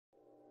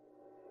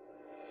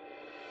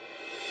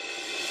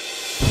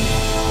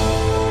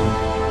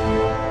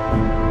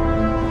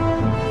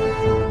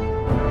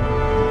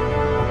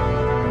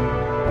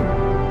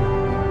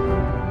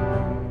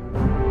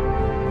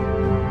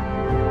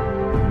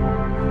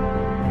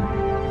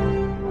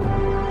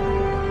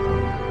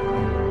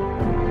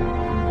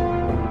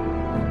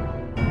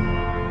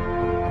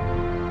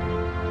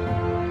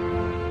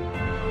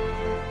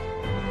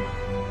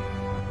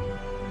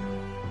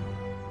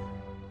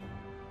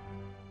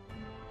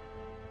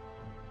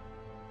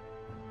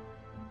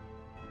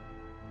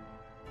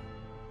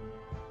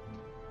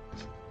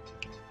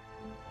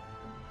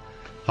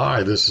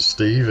Hi, this is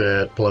Steve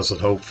at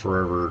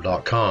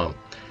blessedhopeforever.com.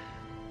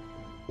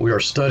 We are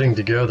studying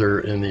together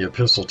in the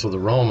Epistle to the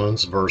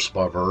Romans, verse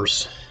by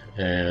verse,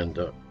 and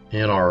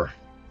in our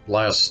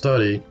last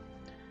study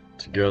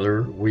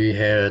together, we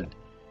had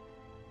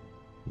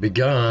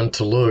begun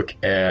to look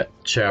at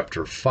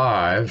chapter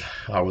 5.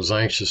 I was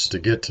anxious to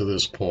get to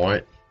this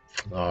point,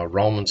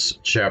 Romans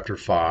chapter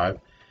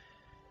 5.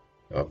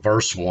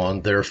 Verse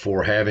 1,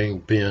 therefore, having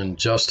been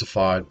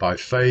justified by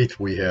faith,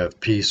 we have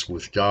peace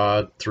with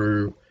God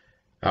through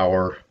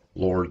our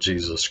Lord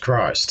Jesus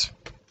Christ.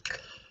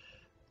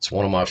 It's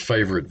one of my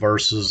favorite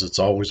verses. It's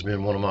always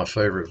been one of my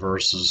favorite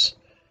verses.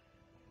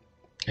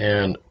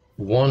 And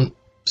one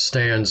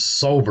stands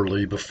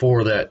soberly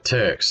before that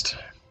text,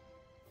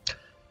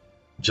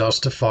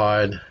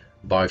 justified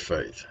by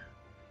faith.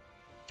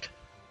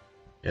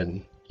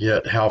 And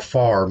yet how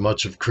far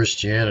much of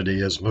Christianity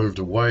has moved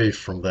away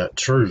from that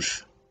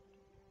truth.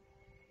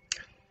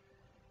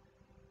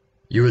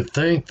 You would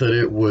think that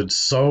it would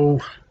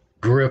so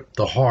grip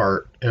the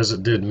heart as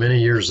it did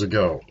many years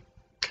ago,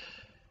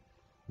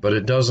 but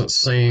it doesn't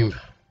seem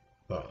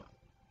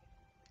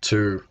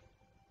to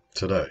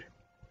today.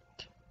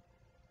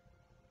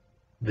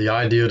 The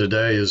idea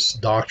today is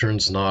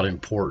doctrine's not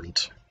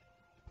important.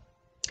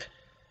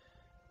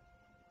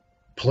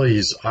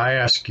 Please, I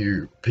ask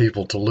you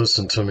people to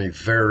listen to me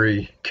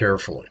very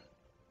carefully.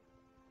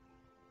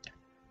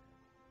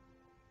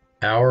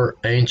 Our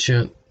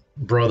ancient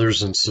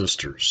brothers and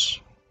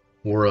sisters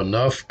were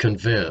enough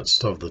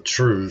convinced of the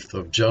truth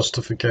of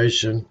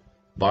justification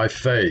by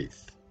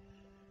faith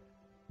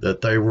that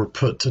they were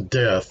put to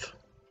death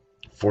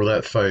for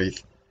that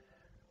faith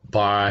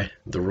by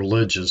the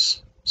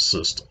religious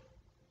system.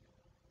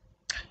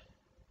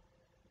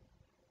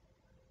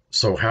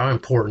 So how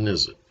important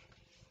is it?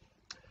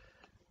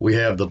 We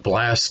have the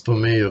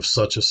blasphemy of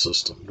such a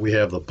system. We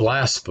have the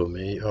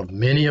blasphemy of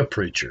many a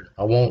preacher.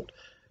 I won't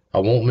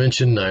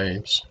mention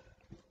names.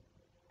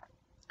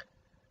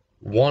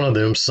 One of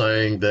them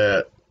saying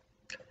that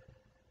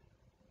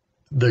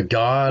the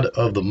God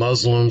of the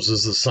Muslims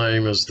is the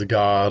same as the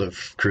God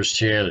of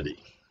Christianity.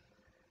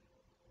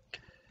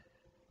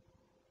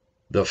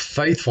 The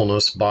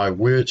faithfulness by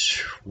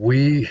which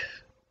we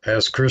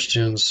as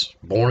Christians,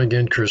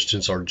 born-again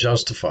Christians, are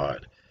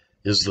justified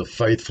is the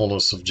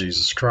faithfulness of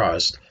Jesus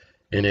Christ,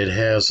 and it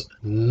has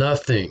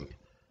nothing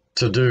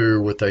to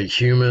do with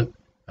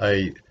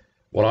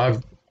what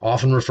I've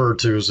often referred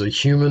to as a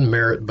human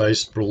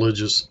merit-based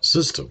religious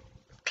system.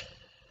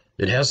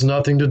 It has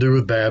nothing to do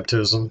with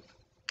baptism,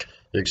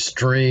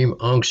 extreme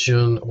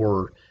unction,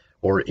 or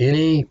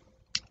any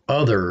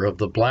other of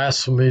the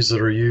blasphemies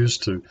that are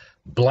used to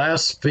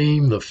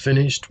blaspheme the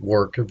finished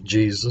work of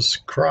Jesus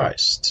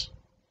Christ.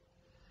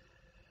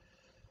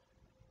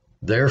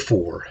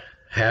 Therefore,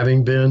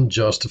 having been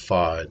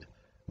justified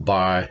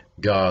by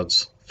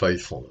God's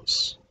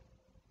faithfulness,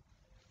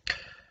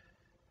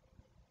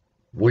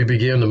 we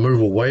begin to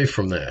move away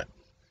from that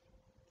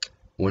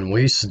when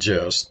we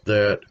suggest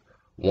that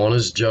one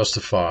is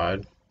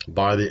justified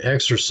by the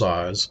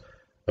exercise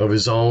of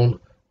his own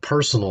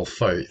personal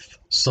faith,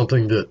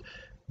 something that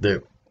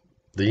the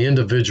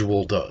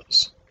individual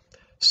does,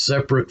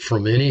 separate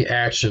from any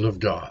action of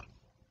God.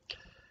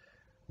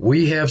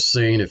 We have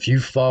seen, if you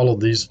followed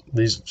these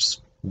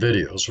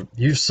videos,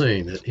 you've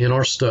seen that in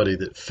our study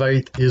that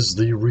faith is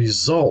the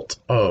result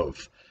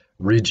of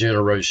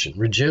regeneration.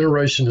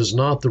 Regeneration is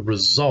not the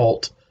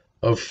result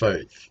of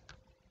faith.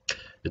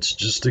 It's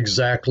just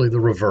exactly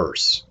the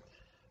reverse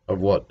of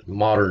what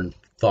modern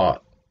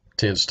thought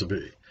tends to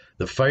be.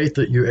 The faith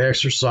that you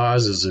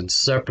exercise is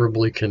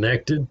inseparably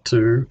connected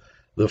to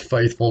the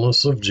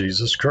faithfulness of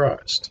Jesus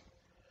Christ.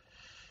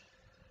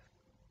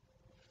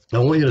 I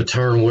want you to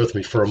turn with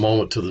me for a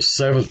moment to the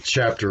 7th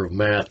chapter of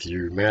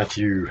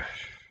Matthew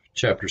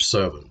chapter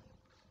 7,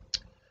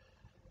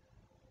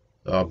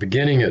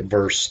 beginning at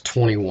verse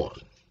 21.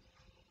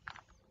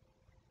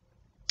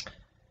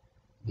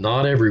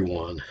 Not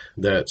everyone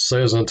that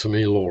says unto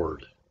me,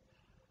 Lord,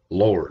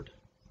 Lord,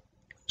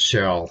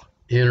 shall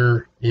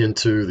enter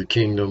into the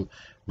kingdom,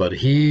 but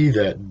he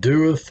that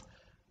doeth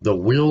the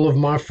will of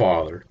my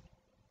Father,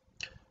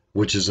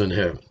 which is in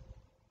heaven.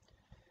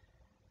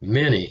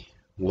 Many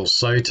will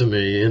say to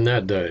me in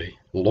that day,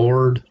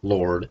 Lord,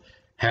 Lord,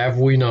 have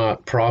we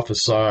not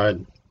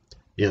prophesied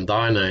in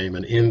thy name,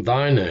 and in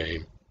thy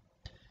name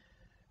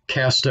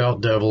cast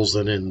out devils,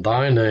 and in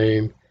thy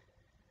name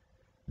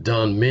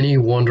done many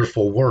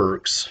wonderful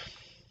works?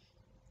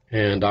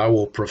 And I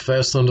will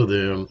profess unto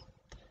them,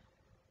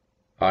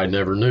 I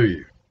never knew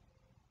you.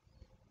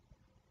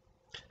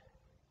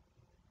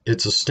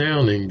 It's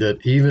astounding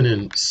that even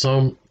in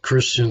some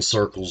Christian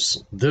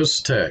circles,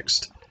 this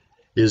text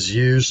is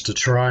used to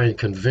try and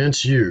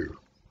convince you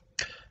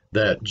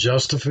that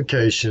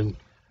justification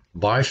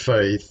by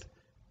faith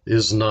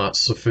is not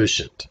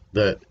sufficient,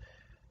 that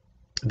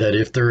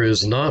if there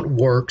is not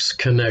works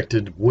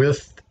connected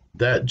with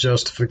that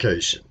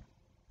justification,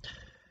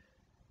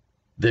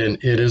 then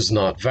it is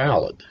not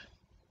valid.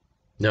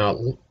 Now,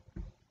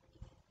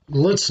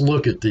 let's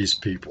look at these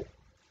people.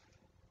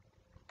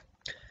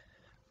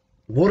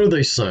 What are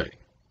they saying?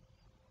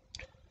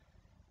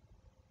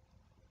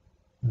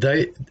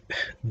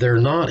 They're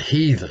not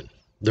heathen.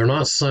 They're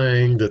not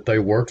saying that they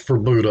worked for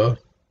Buddha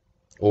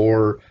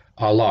or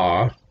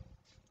Allah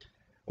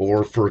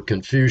or for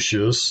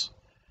Confucius.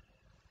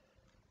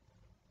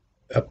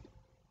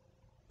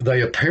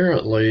 They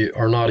apparently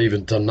are not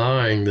even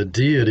denying the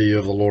deity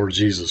of the Lord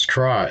Jesus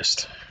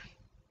Christ,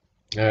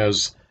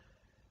 as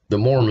the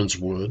Mormons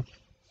would,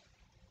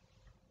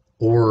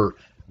 or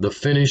the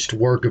finished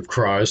work of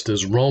Christ,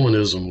 as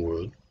Romanism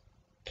would.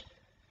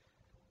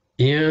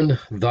 In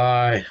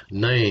thy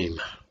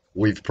name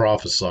we've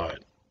prophesied.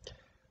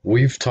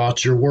 We've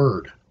taught your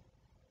word.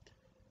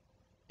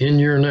 In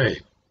your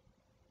name.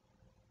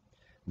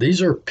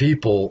 These are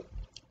people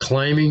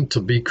claiming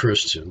to be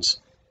Christians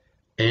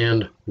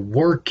and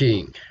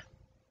working.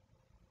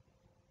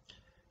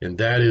 And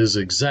that is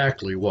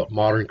exactly what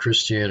modern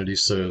Christianity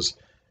says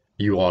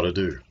you ought to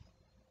do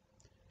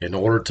in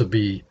order to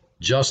be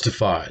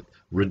justified,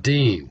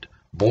 redeemed,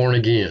 born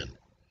again.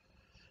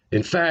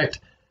 In fact,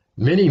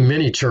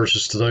 many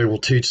churches today will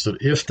teach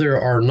that if there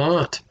are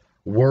not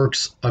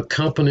works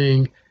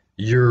accompanying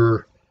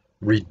your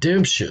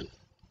redemption,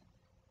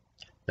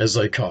 as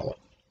they call it,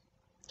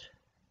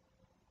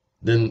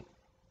 then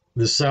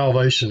the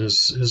salvation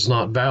is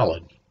not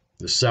valid.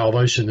 The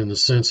salvation in the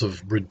sense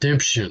of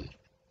redemption.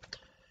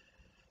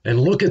 And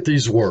look at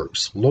these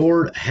works.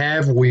 Lord,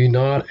 have we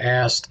not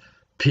asked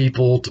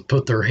people to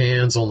put their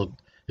hands on the,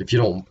 if you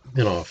don't,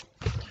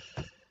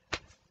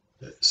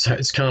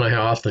 it's kind of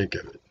how I think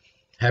of it.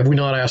 Have we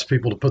not asked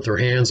people to put their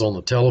hands on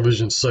the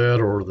television set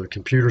or the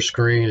computer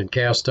screen and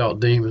cast out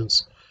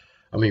demons?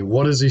 I mean,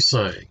 what is he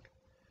saying?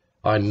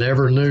 I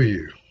never knew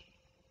you.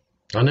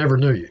 I never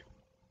knew you.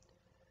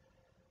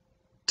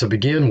 To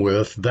begin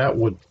with, that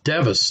would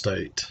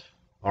devastate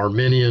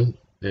Arminian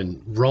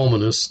and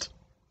Romanist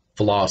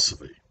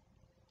philosophy.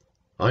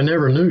 I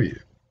never knew you.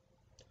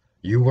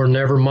 You were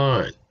never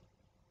mine.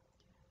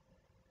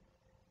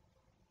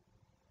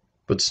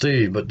 But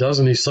Steve,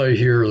 doesn't he say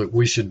here that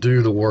we should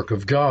do the work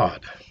of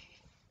God?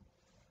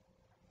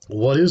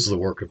 What is the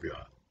work of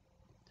God?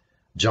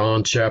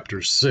 John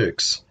chapter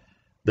 6,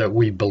 that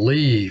we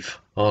believe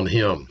on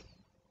him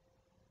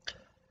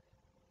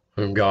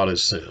whom God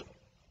has sent.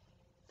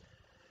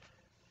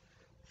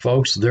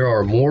 Folks, there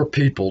are more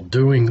people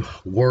doing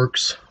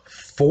works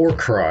for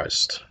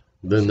Christ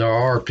than there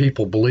are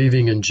people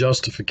believing in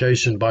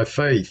justification by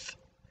faith,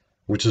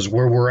 which is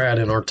where we're at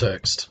in our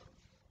text.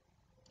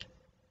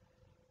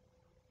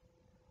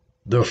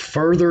 The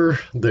further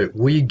that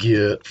we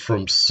get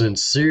from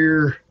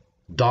sincere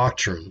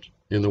doctrine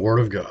in the Word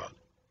of God,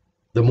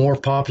 the more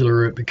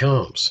popular it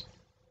becomes.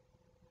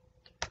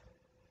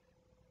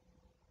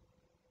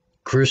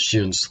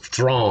 Christians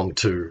throng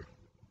to,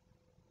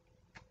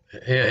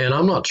 and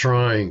I'm not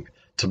trying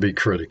to be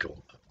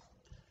critical,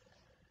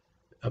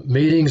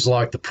 meetings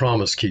like the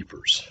Promise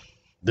Keepers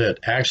that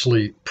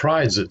actually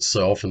prides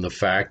itself in the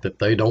fact that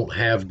they don't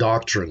have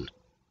doctrine.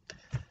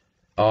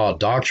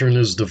 Doctrine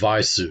is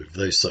divisive,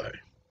 they say.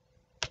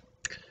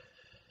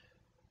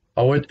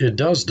 Oh, it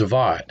does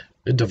divide.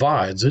 It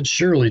divides. It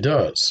surely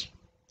does.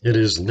 It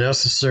is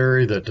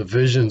necessary that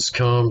divisions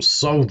come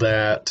so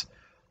that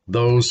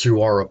those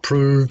who are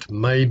approved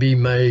may be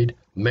made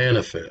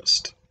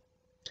manifest.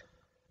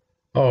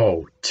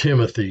 Oh,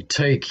 Timothy,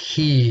 take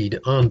heed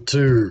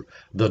unto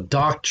the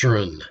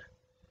doctrine,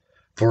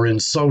 for in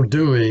so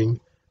doing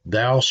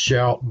thou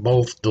shalt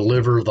both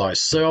deliver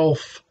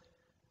thyself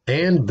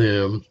and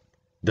them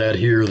that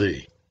hear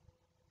thee.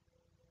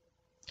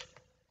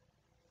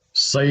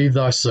 Save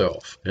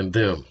thyself and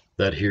them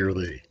that hear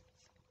thee.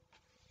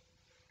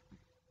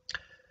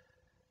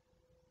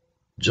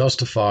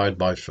 Justified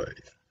by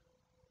faith.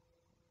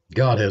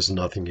 God has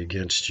nothing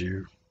against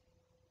you.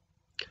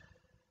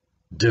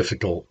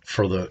 Difficult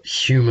for the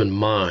human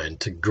mind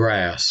to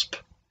grasp,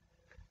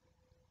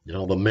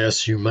 the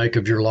mess you make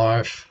of your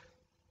life.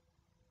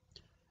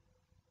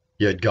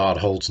 Yet God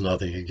holds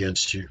nothing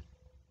against you.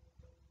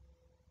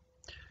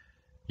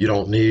 You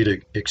don't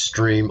need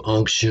extreme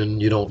unction.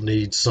 You don't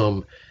need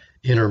some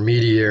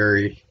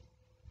intermediary.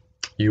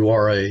 You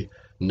are a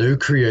new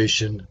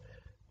creation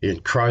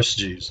in Christ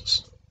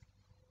Jesus.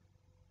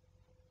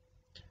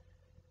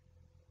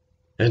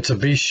 And to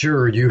be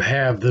sure, you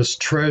have this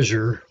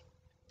treasure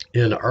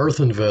in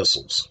earthen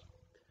vessels.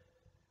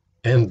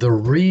 And the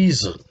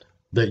reason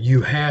that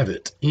you have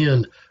it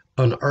in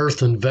an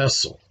earthen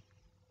vessel,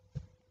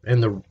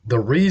 and the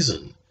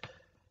reason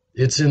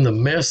it's in the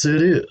mess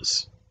it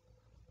is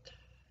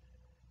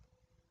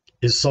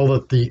so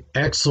that the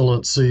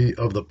excellency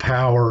of the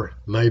power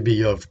may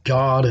be of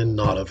God and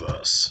not of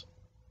us.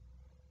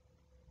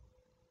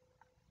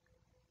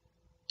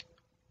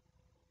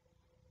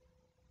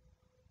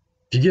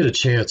 If you get a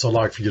chance, I'd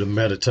like for you to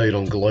meditate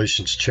on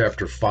Galatians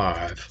chapter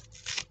 5.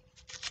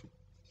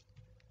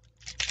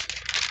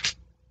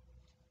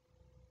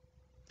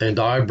 And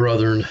I,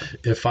 brethren,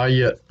 if I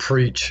yet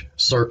preach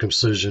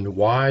circumcision,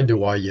 why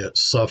do I yet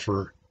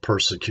suffer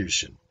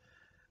persecution?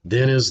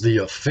 Then is the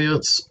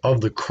offense of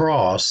the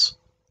cross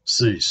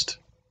ceased.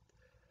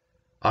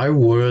 I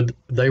would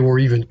they were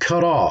even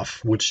cut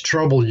off, which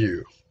trouble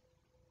you.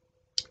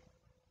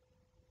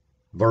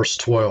 Verse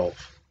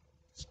 12.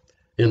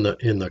 In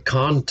the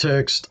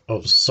context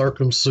of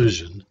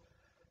circumcision,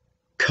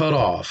 cut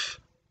off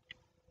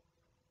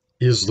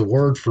is the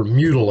word for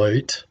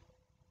mutilate.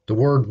 The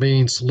word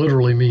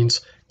literally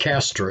means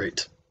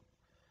castrate.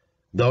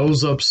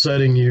 Those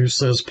upsetting you,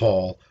 says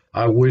Paul,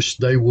 I wish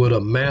they would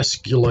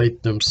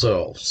emasculate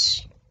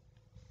themselves.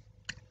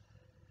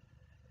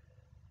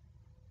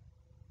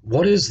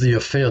 What is the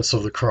offense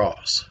of the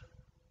cross?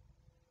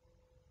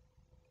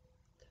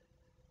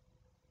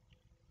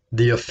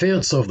 The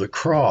offense of the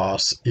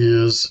cross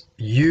is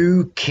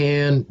you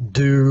can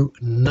do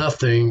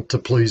nothing to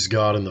please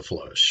God in the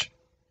flesh.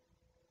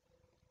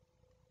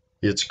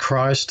 It's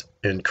Christ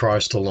and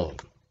Christ alone.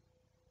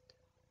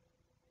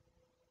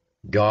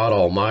 God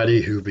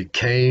Almighty, who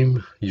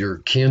became your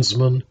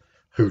kinsman,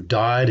 who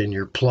died in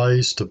your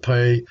place to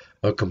pay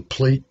a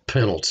complete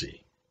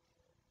penalty,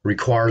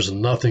 requires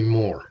nothing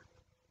more.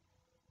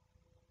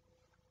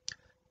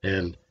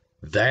 And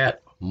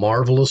that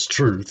marvelous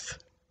truth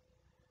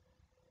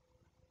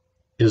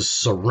is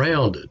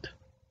surrounded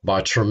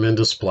by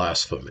tremendous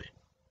blasphemy.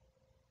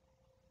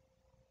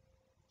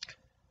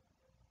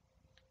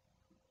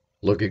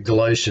 Look at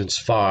Galatians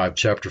 5,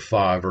 chapter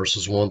 5,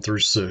 verses 1 through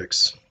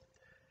 6.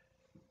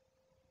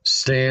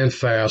 Stand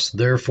fast,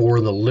 therefore,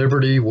 in the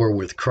liberty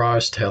wherewith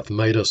Christ hath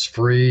made us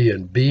free,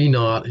 and be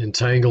not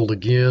entangled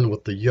again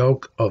with the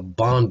yoke of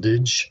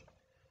bondage.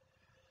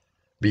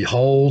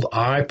 Behold,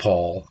 I,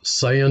 Paul,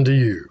 say unto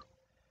you,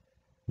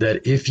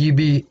 that if ye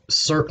be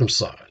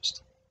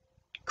circumcised,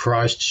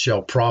 Christ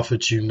shall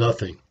profit you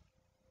nothing.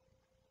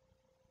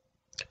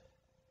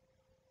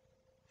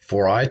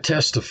 For I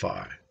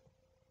testify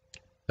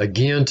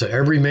again to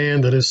every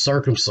man that is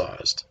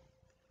circumcised,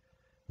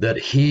 that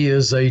he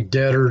is a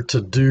debtor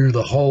to do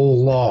the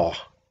whole law.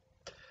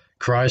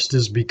 Christ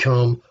is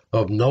become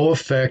of no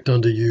effect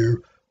unto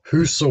you,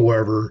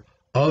 whosoever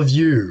of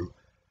you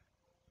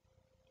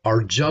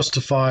are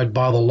justified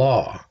by the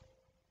law.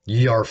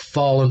 Ye are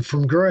fallen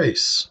from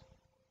grace.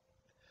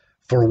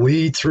 For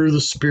we through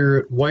the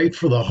Spirit wait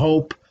for the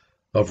hope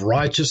of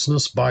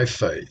righteousness by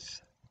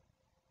faith.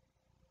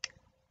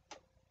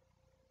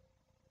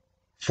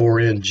 For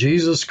in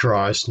Jesus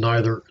Christ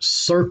neither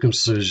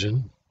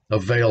circumcision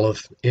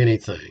availeth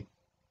anything,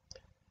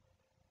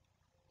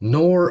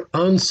 nor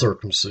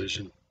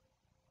uncircumcision,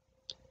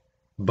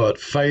 but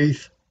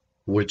faith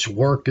which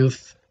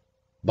worketh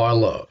by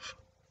love.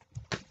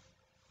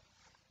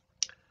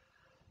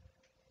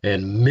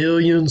 And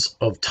millions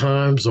of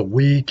times a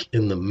week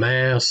in the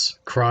Mass,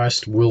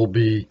 Christ will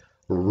be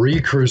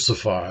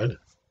re-crucified.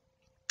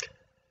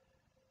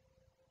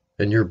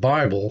 And your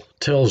Bible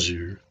tells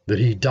you that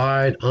he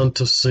died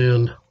unto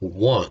sin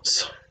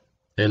once,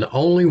 and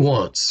only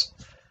once.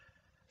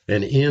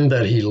 And in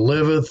that he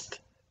liveth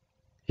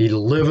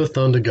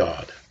unto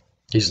God.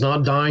 He's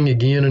not dying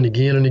again and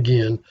again and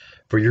again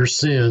for your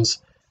sins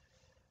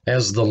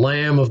as the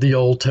Lamb of the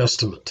Old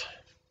Testament.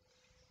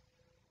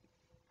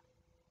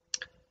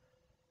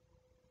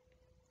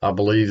 I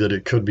believe that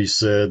it could be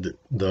said that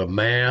the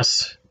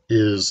Mass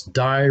is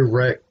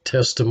direct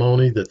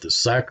testimony that the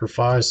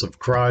sacrifice of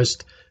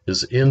Christ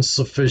is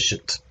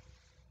insufficient.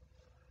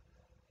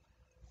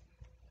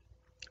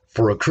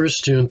 For a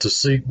Christian to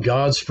seek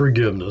God's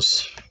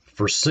forgiveness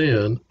for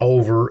sin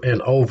over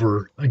and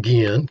over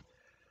again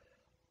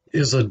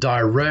is a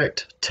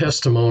direct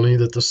testimony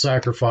that the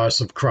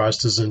sacrifice of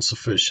Christ is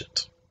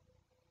insufficient.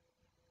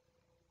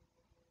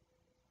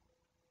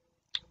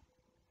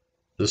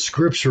 The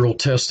scriptural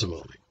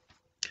testimony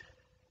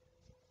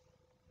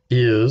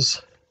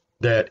is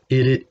that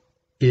it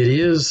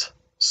is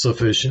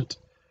sufficient.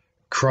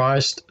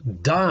 Christ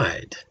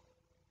died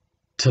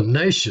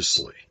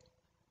tenaciously,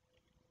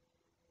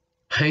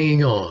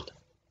 hanging on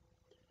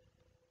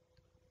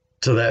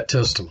to that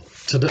testimony.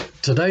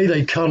 Today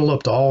they cuddle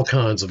up to all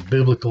kinds of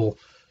biblical,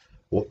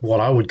 what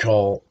I would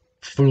call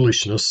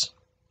foolishness.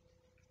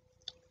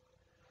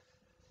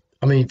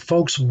 I mean,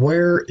 folks,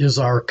 where is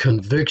our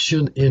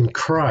conviction in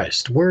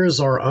Christ? Where is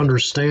our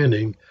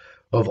understanding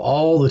of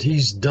all that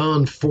he's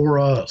done for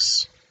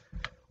us?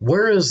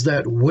 Where is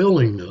that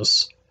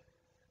willingness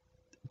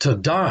to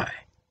die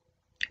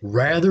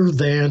rather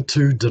than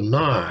to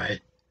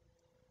deny?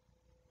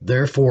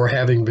 Therefore,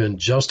 having been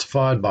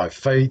justified by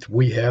faith,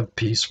 we have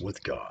peace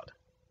with God.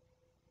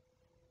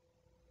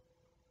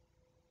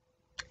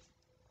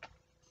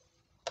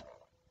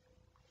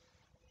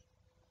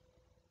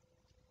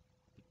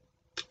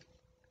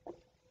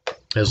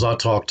 As I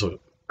talk to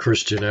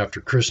Christian after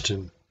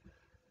Christian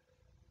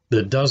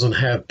that doesn't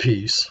have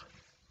peace,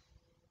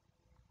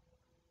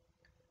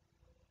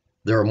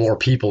 there are more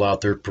people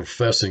out there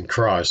professing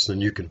Christ than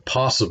you can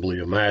possibly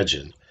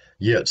imagine,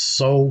 yet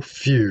so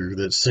few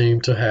that seem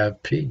to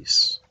have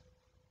peace.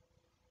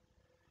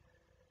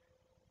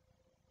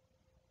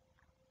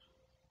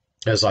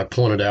 As I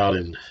pointed out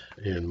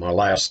in my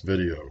last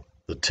video,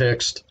 the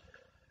text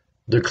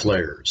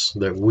declares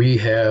that we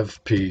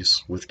have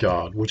peace with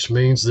God, which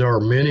means there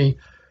are many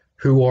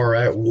who are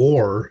at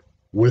war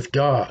with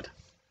God.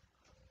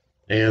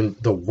 And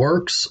the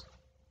works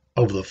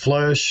of the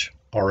flesh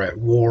are at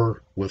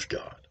war with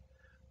God.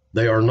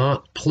 They are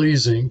not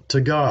pleasing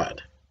to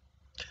God.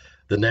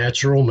 The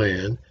natural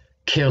man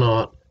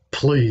cannot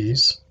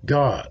please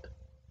God.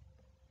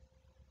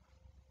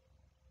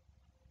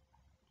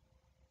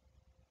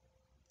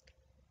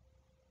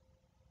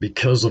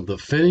 Because of the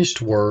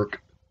finished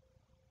work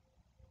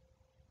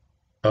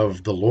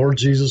of the Lord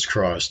Jesus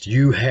Christ,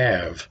 you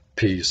have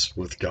peace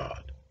with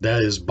God.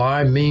 That is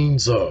by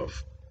means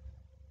of,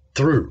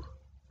 through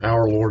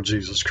our Lord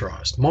Jesus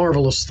Christ.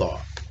 Marvelous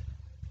thought.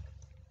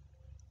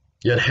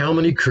 Yet how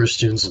many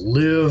Christians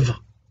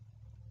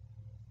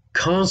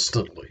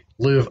constantly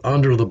live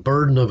under the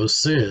burden of a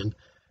sin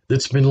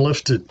that's been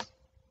lifted,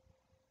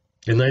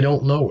 and they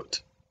don't know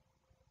it.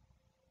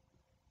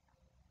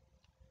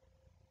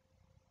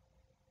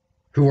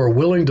 Who are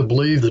willing to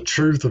believe the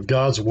truth of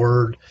God's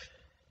word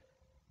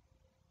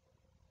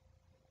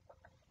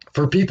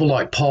for people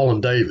like Paul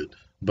and David,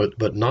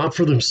 but not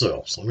for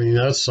themselves. I mean,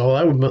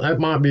 that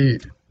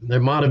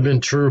might have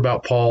been true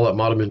about Paul, that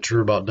might have been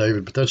true about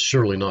David, but that's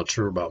surely not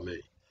true about me.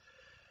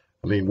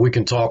 I mean, we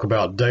can talk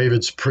about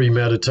David's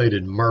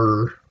premeditated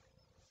murder.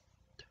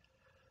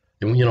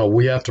 And,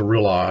 we have to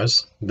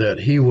realize that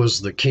he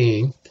was the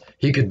king.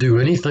 He could do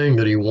anything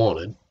that he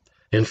wanted.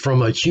 And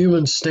from a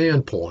human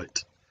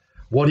standpoint,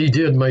 what he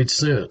did made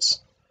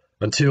sense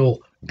until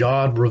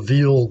God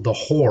revealed the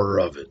horror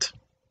of it.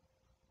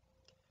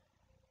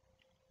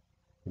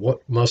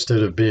 What must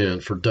it have been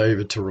for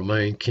David to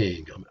remain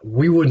king? I mean,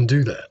 we wouldn't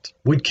do that.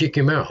 We'd kick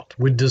him out.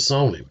 We'd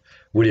disown him.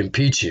 We'd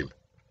impeach him.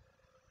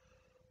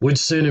 We'd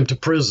send him to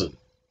prison.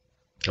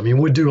 I mean,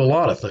 we'd do a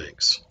lot of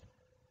things.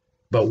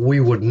 But we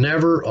would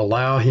never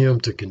allow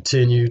him to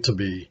continue to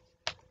be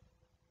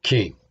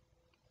king.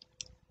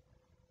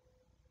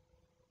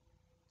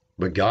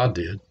 But God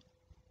did.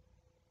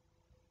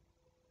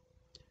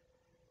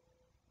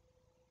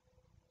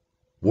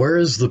 Where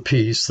is the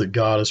peace that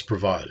God has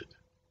provided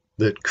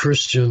that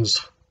Christians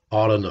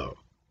ought to know?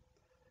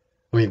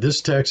 I mean,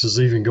 this text is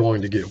even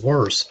going to get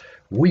worse.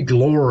 We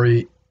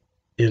glory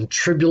in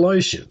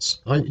tribulations.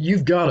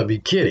 You've got to be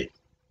kidding.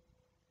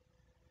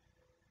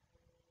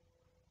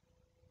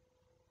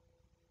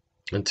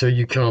 Until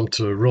you come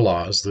to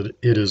realize that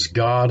it is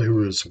God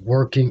who is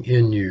working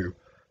in you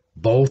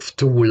both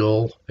to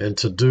will and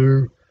to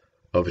do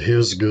of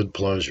his good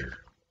pleasure.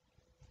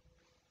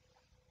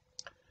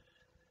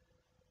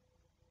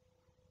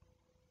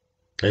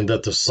 And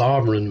that the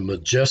sovereign,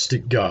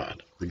 majestic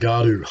God, the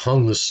God who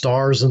hung the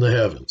stars in the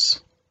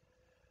heavens,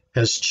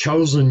 has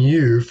chosen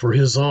you for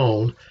his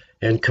own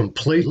and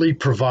completely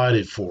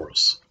provided for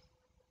us.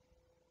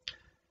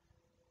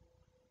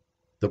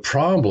 The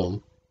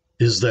problem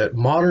is that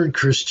modern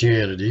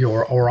Christianity,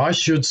 or I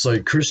should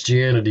say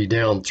Christianity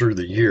down through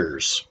the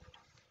years,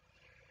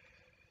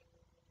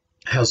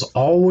 has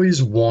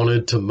always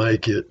wanted to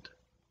make it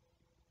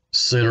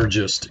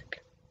synergistic.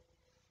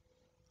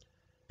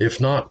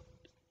 If not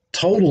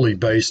totally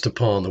based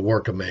upon the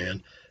work of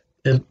man,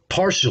 and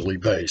partially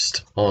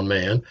based on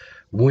man,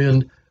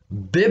 when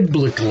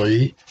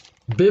biblically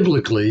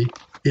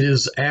it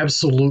is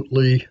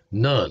absolutely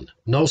none.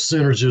 No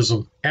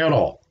synergism at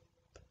all.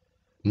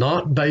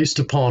 Not based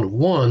upon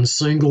one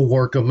single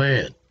work of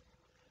man,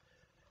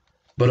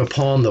 but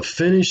upon the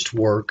finished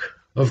work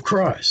of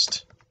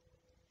Christ.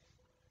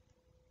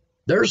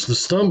 There's the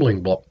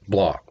stumbling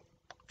block,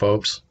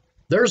 folks.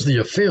 There's the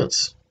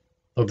offense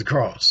of the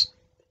cross.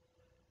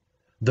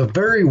 The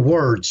very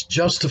words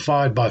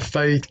justified by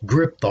faith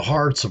gripped the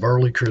hearts of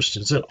early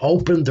Christians. It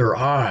opened their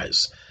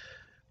eyes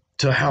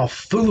to how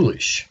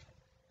foolish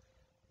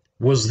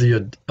was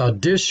the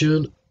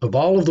addition of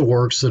all of the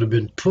works that have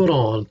been put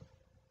on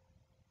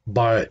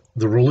by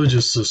the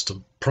religious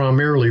system,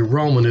 primarily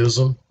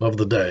Romanism of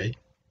the day.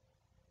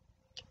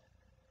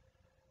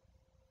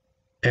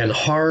 And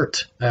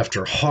heart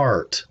after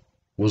heart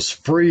was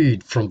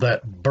freed from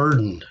that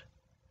burden,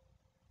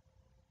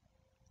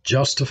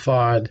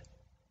 justified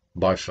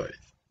by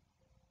faith.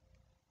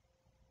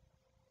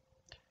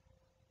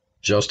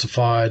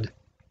 Justified,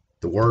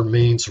 the word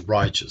means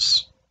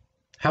righteous.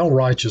 How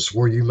righteous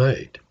were you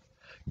made?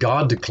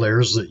 God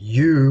declares that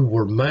you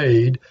were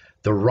made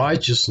the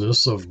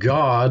righteousness of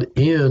God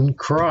in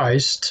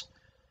Christ,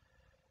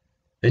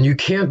 and you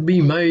can't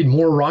be made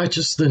more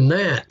righteous than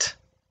that.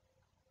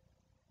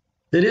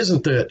 It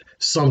isn't that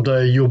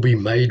someday you'll be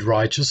made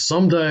righteous.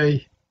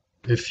 Someday,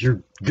 if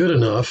you're good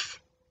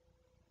enough,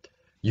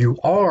 you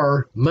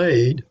are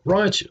made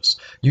righteous.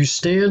 You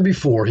stand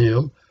before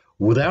him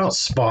without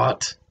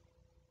spot,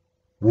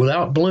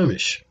 without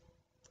blemish,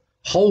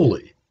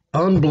 holy,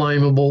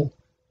 unblameable,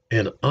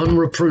 and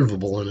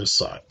unreprovable in his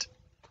sight.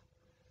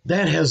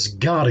 That has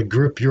got to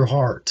grip your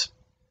heart.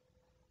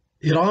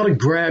 It ought to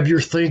grab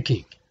your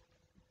thinking.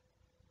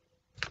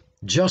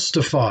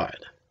 Justified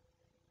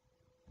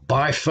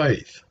by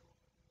faith.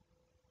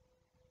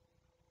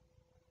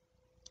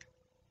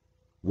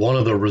 One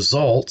of the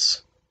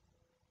results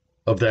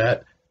of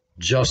that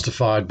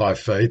justified by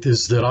faith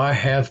is that I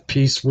have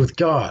peace with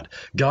God.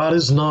 God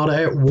is not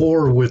at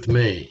war with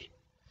me.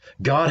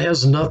 God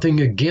has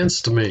nothing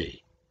against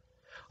me.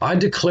 I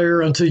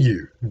declare unto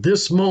you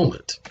this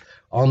moment,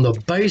 on the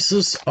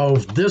basis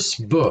of this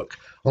book,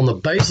 on the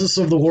basis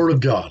of the Word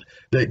of God,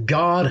 that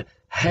God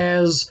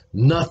has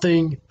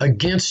nothing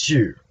against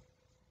you.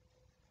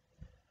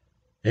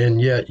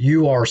 And yet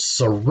you are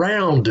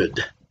surrounded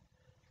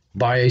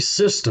by a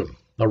system,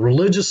 a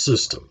religious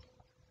system,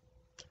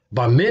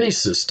 by many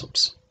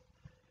systems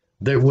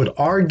that would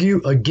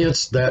argue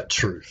against that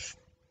truth.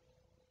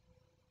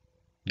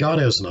 God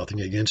has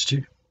nothing against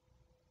you.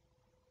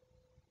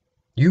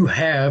 You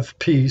have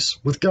peace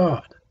with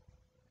God.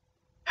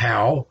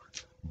 How?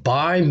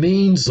 By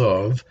means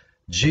of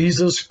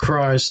Jesus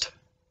Christ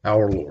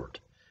our Lord.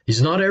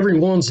 He's not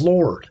everyone's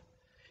Lord.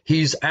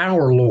 He's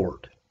our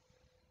Lord.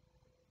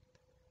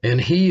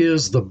 And He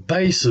is the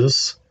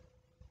basis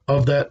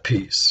of that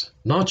peace.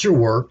 Not your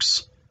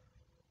works,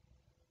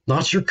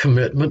 not your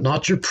commitment,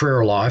 not your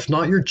prayer life,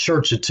 not your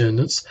church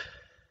attendance,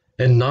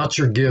 and not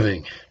your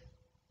giving.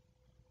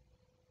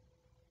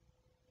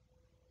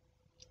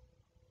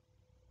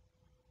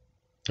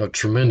 A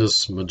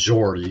tremendous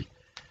majority.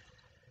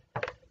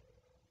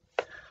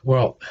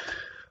 Well,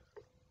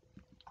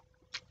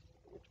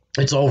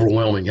 it's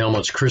overwhelming how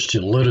much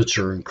Christian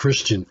literature and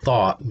Christian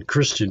thought and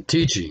Christian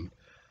teaching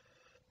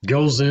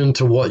goes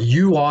into what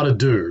you ought to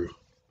do,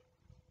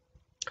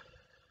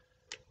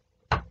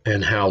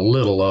 and how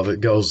little of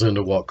it goes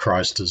into what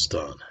Christ has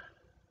done.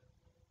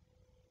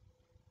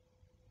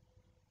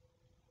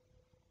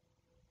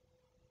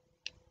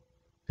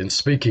 And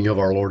speaking of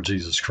our Lord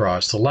Jesus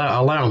Christ,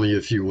 allow me,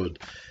 if you would,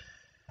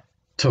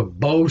 to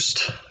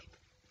boast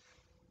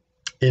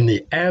in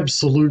the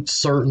absolute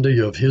certainty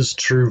of His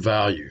true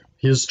value,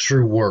 His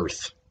true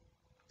worth,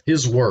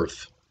 His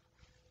worth,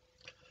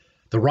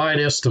 the right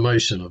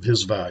estimation of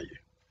His value.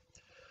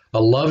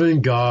 A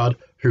loving God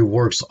who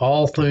works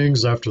all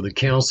things after the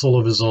counsel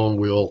of His own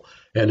will,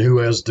 and who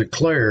has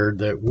declared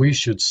that we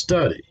should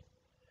study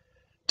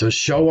to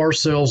show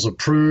ourselves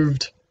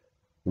approved,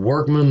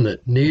 workmen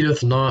that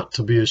needeth not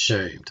to be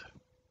ashamed.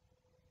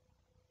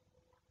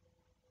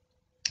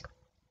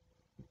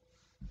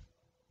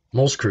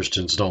 Most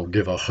Christians don't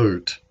give a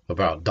hoot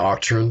about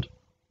doctrine.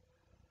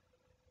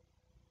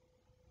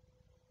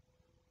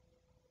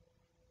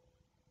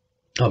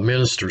 A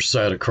minister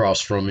sat across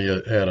from me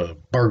at a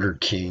Burger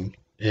King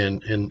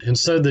and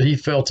said that he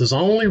felt his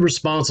only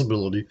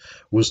responsibility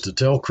was to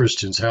tell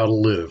Christians how to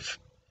live,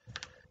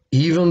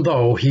 even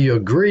though he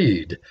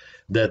agreed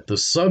that the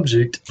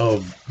subject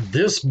of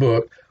this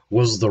book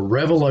was the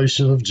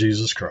revelation of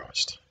Jesus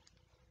Christ.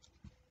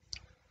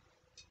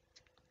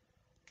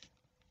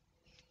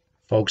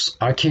 Folks,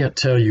 I can't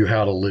tell you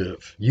how to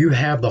live. You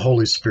have the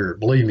Holy Spirit.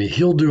 Believe me,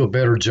 He'll do a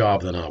better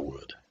job than I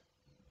would.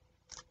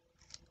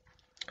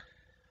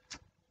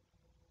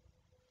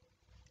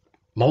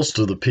 Most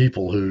of the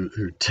people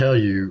who tell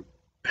you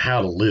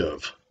how to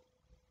live,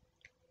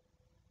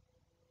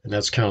 and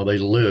that's kind of, they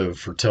live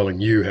for telling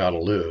you how to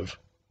live.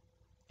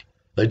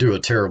 They do a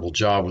terrible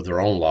job with their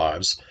own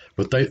lives,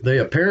 but they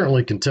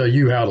apparently can tell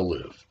you how to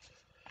live.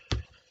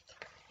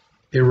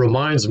 It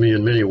reminds me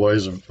in many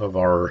ways of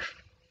our,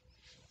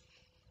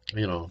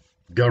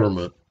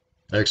 government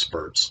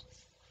experts.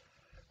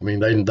 I mean,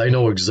 they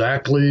know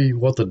exactly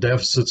what the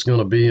deficit's going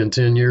to be in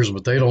 10 years,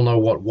 but they don't know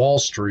what Wall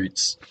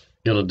Street's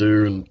going to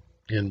do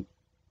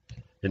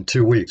in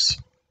 2 weeks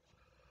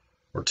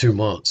or 2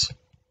 months.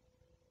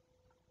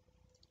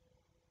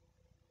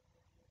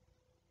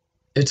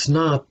 It's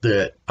not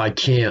that I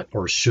can't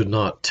or should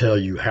not tell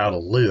you how to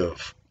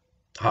live.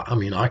 I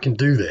mean, I can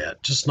do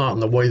that, just not in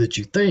the way that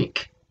you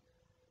think.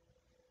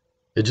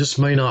 It just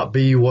may not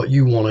be what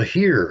you want to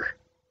hear.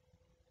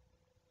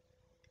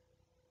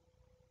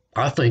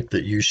 I think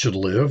that you should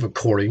live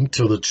according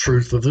to the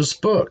truth of this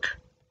book.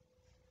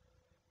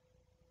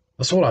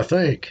 That's what I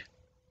think.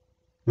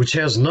 Which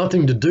has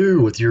nothing to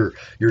do with you're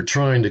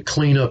trying to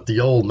clean up the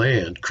old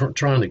man,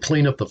 trying to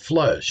clean up the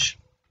flesh,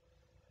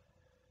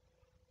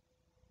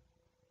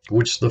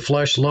 which the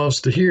flesh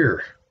loves to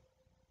hear.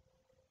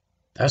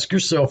 Ask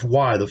yourself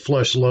why the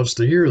flesh loves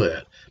to hear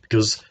that,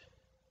 because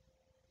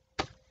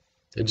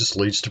it just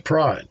leads to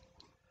pride.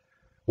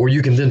 Or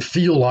you can then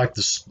feel like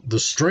the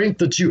strength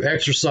that you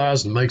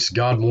exercise makes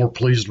God more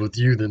pleased with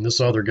you than this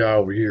other guy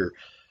over here.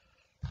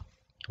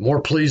 More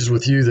pleased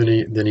with you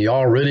than he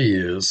already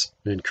is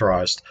in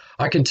Christ.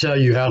 I can tell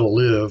you how to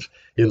live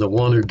in the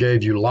one who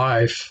gave you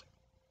life,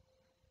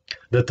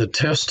 that the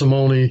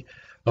testimony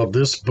of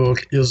this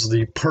book is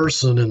the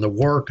person and the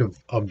work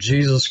of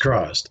Jesus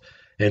Christ,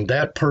 and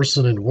that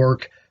person and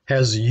work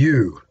has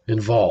you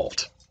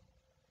involved.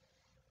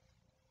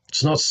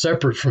 It's not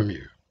separate from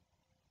you.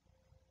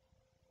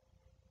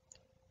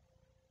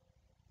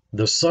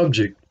 The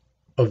subject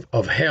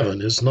of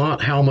heaven is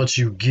not how much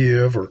you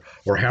give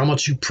or how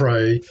much you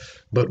pray,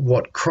 but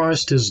what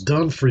Christ has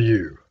done for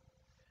you.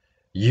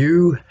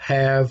 You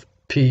have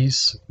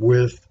peace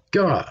with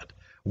God.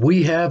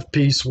 We have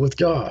peace with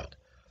God.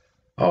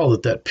 Oh,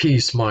 that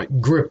peace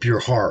might grip your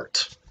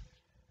heart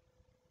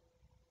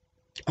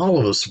All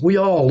of us, we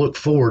all look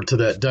forward to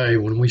that day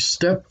when we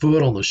step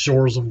foot on the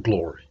shores of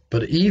glory.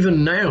 But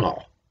even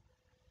now,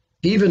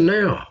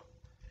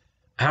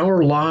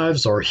 our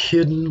lives are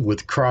hidden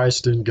with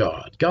Christ in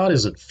God. God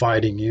isn't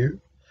fighting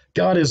you.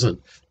 God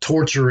isn't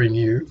torturing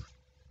you.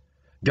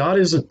 God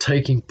isn't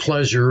taking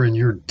pleasure in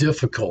your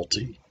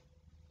difficulty.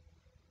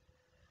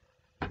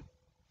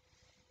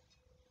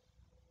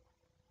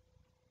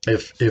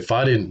 If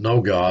I didn't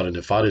know God and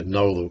if I didn't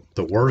know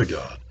the Word of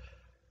God,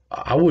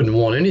 I wouldn't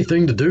want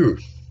anything to do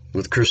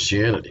with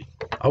Christianity.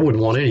 I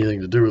wouldn't want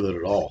anything to do with it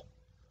at all.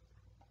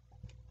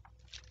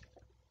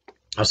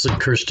 I see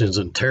Christians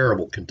in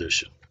terrible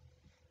condition.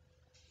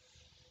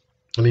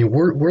 I mean,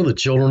 we're the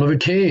children of a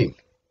king.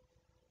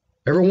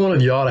 Every one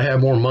of you ought to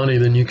have more money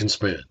than you can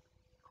spend.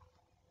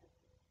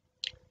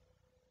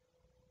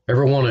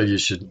 Every one of you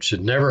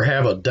should never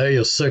have a day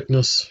of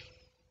sickness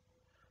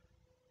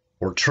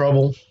or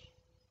trouble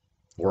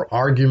or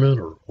argument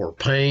or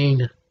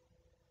pain.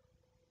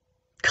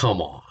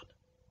 Come on.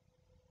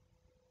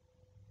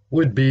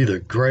 Would be the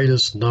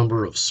greatest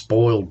number of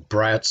spoiled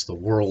brats the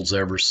world's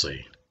ever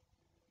seen.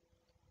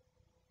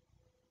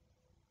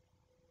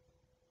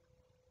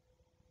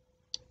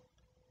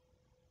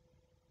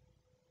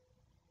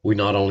 We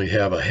not only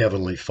have a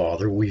heavenly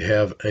Father, we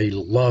have a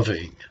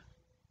loving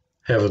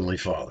heavenly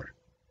Father.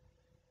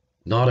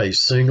 Not a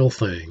single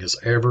thing has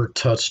ever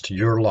touched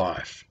your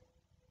life.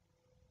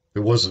 It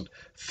wasn't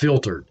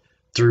filtered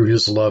through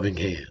his loving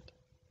hand.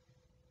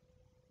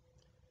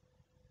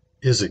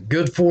 Is it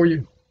good for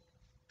you?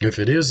 If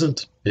it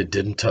isn't, it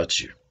didn't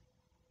touch you.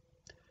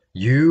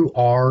 You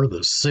are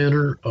the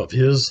center of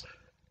his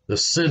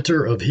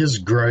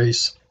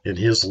grace and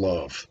his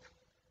love.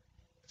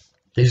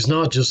 He's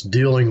not just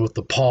dealing with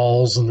the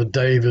Pauls and the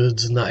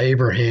Davids and the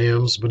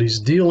Abrahams, but he's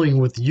dealing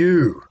with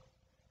you.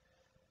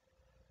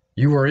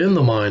 You were in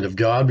the mind of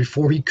God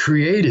before he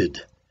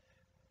created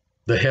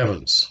the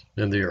heavens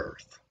and the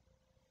earth.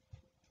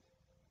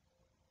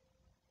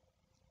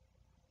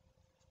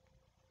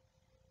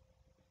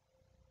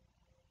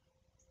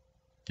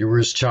 You were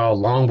his child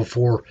long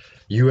before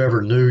you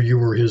ever knew you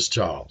were his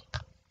child.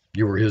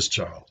 You were his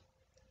child.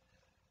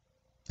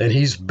 And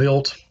he's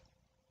built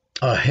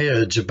a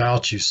hedge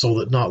about you so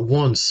that not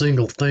one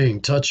single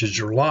thing touches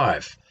your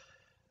life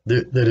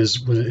that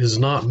is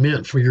not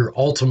meant for your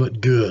ultimate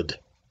good.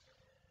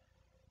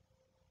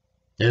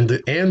 And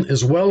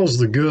as well as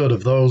the good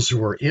of those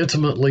who are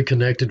intimately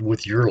connected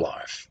with your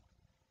life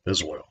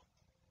as well.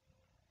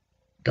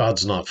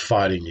 God's not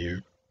fighting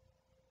you.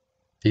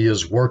 He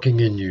is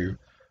working in you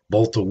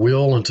both to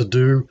will and to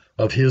do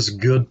of his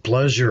good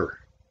pleasure.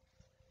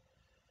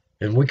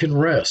 And we can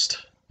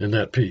rest in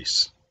that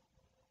peace.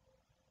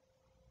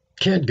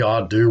 Can't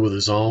God do with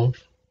his own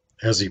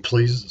as he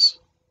pleases?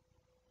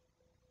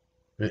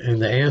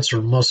 And the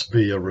answer must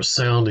be a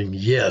resounding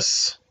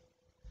yes.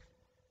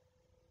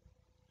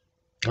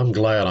 I'm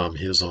glad I'm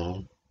his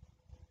own.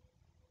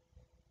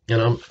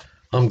 And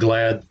I'm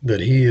glad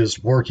that he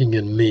is working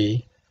in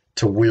me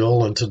to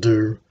will and to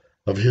do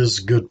of his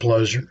good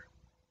pleasure.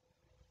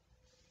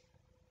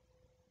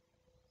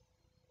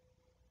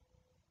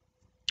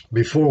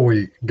 Before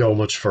we go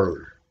much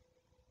further,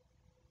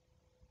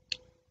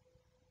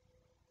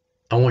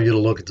 I want you to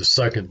look at the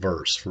second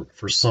verse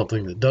for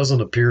something that doesn't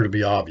appear to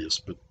be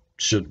obvious, but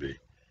should be.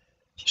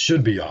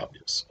 Should be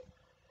obvious.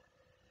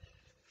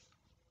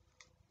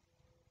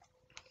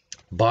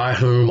 By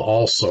whom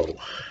also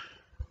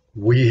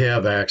we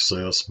have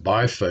access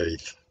by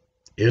faith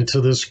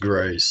into this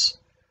grace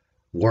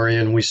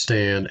wherein we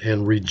stand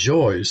and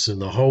rejoice in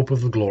the hope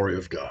of the glory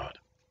of God.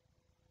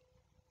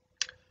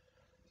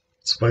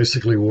 It's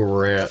basically where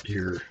we're at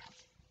here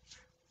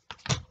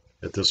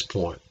at this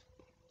point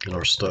in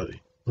our study.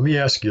 Let me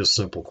ask you a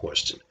simple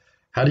question.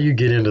 How do you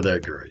get into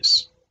that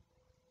grace?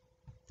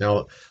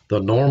 Now, the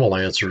normal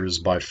answer is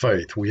by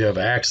faith. We have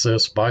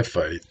access by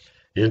faith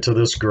into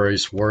this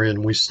grace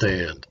wherein we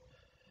stand.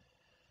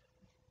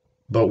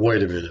 But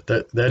wait a minute,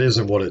 that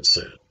isn't what it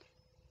said.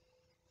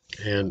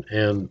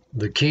 And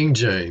the King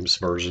James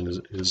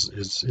version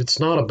is it's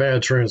not a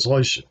bad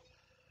translation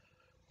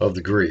of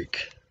the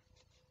Greek.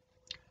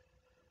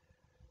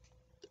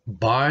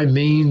 By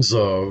means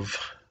of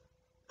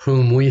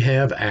whom we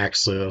have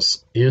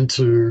access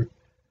into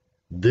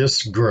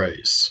this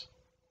grace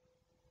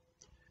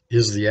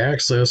is the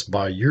access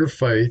by your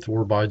faith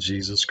or by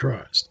Jesus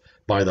Christ,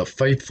 by the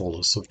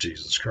faithfulness of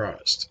Jesus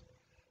Christ.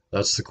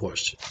 That's the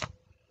question.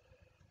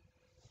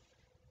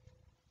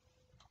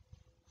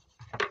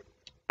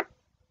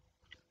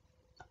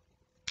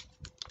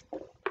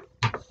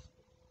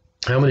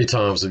 How many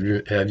times have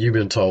you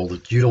been told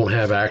that you don't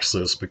have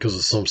access because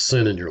of some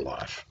sin in your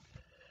life?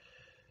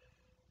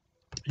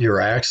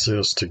 Your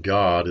access to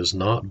God is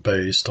not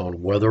based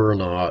on whether or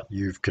not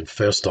you've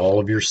confessed all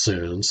of your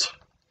sins.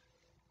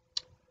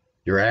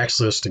 Your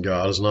access to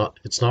God is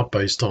not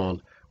based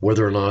on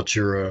whether or not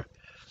you're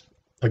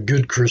a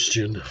good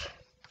Christian.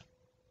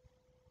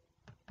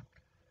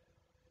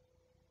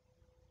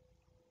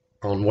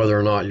 on whether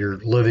or not you're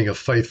living a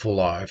faithful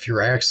life.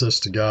 Your access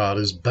to God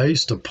is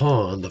based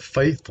upon the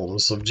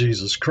faithfulness of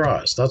Jesus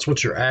Christ. That's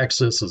what your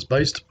access is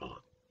based upon.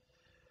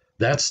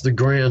 That's the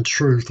grand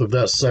truth of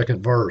that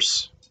second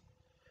verse.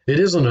 It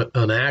isn't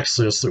an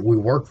access that we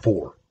work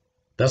for.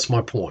 That's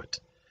my point.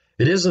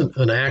 It isn't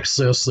an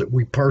access that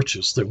we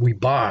purchase, that we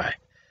buy.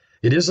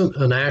 It isn't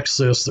an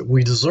access that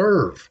we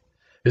deserve.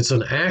 It's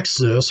an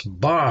access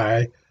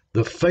by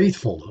the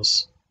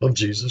faithfulness of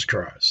Jesus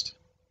Christ.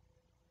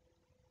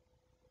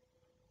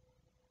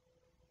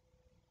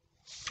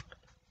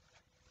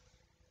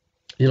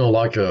 You know,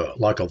 like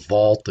a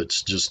vault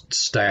that's just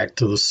stacked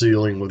to the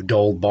ceiling with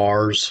gold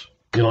bars.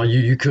 You know,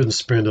 you couldn't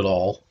spend it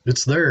all.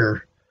 It's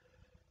there.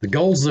 The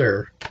gold's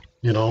there,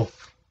 you know.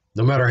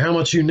 No matter how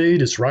much you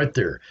need, it's right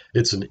there.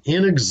 It's an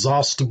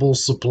inexhaustible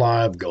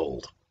supply of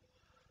gold.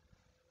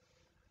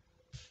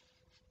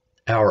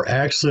 Our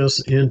access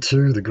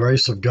into the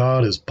grace of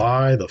God is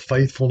by the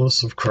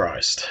faithfulness of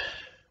Christ.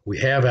 We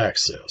have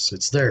access.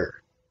 It's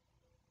there.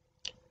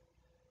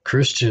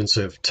 Christians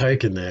have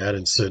taken that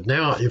and said,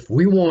 now, if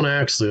we want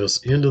access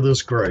into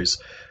this grace,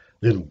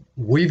 then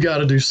we've got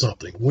to do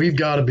something. We've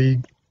got to be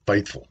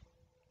faithful.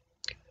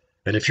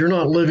 And if you're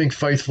not living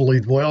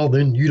faithfully, well,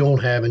 then you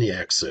don't have any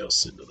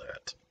access into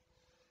that.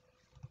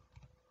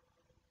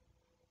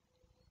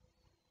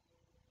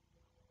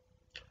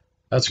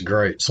 That's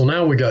great. So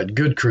now we got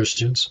good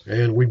Christians,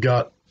 and we've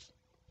got,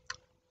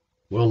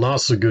 well, not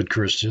so good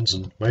Christians,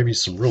 and maybe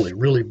some really,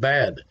 really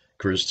bad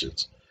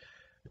Christians.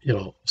 You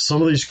know,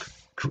 some of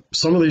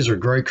these are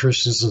great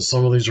Christians, and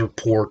some of these are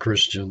poor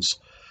Christians.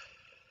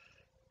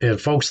 And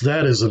folks,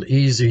 that is an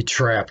easy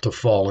trap to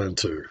fall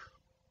into.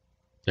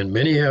 And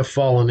many have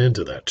fallen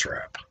into that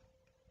trap.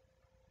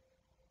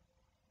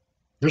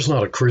 There's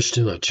not a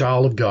Christian, a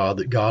child of God,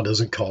 that God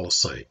doesn't call a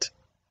saint.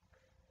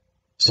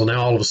 So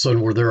now all of a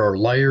sudden, where there are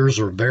layers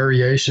or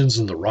variations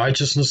in the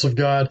righteousness of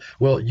God,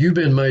 well, you've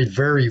been made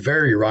very,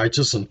 very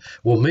righteous, and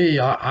well, me,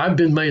 I've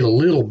been made a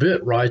little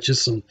bit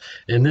righteous, and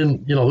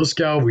then, you know, this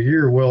guy over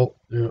here, well,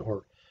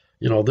 or,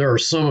 you know, there are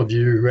some of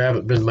you who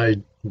haven't been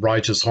made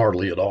righteous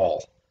hardly at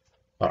all.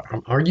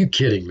 Are you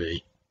kidding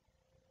me?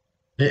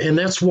 And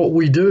that's what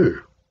we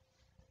do.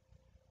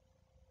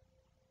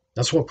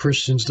 That's what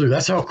Christians do.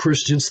 That's how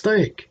Christians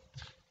think.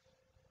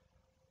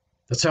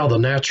 That's how the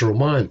natural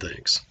mind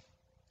thinks.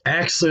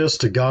 Access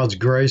to God's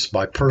grace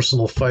by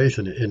personal faith,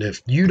 and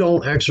if you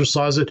don't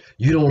exercise it,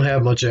 you don't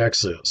have much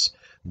access.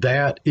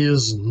 That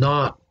is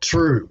not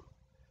true.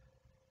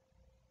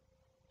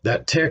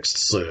 That text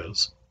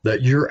says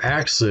that your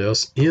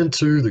access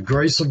into the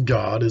grace of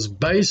God is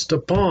based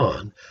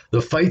upon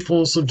the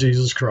faithfulness of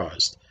Jesus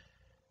Christ.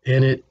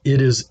 And it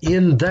is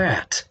in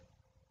that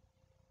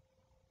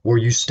where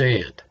you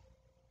stand.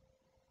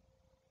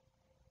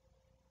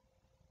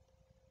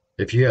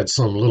 If you had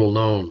some little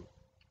known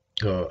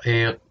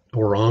aunt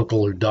or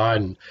uncle who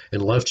died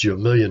and left you $1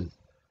 million,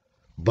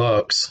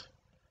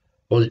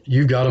 well,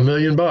 you got $1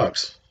 million.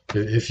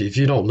 If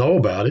you don't know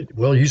about it,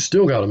 well, you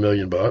still got $1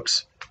 million.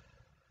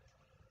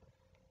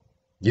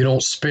 You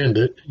don't spend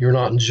it, you're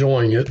not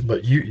enjoying it,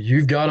 but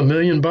you've got $1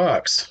 million.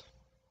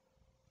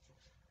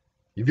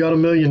 You've got $1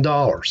 million.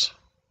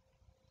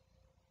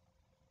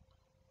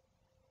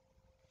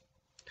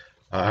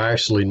 I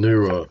actually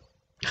knew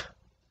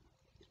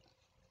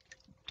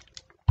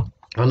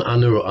I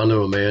knew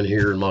a man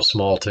here in my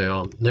small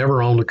town,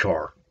 never owned a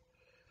car.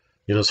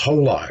 In his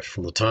whole life,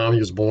 from the time he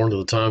was born to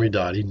the time he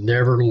died, he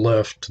never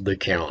left the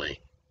county,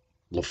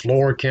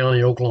 LaFleur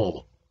County,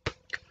 Oklahoma.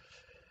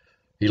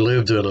 He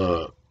lived in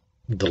a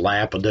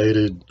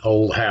dilapidated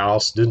old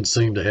house, didn't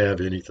seem to have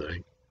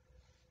anything.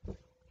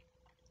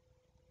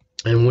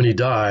 And when he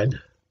died,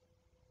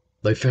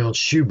 they found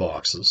shoe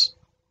boxes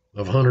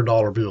of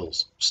 $100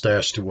 bills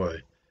stashed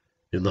away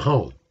in the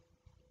home.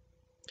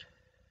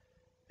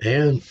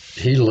 And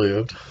he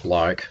lived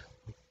like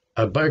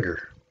a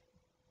beggar.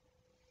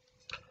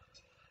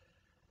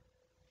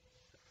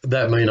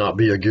 That may not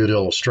be a good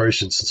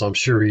illustration, since I'm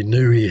sure he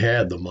knew he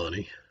had the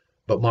money.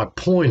 But my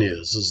point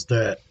is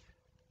that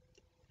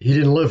he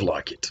didn't live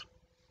like it.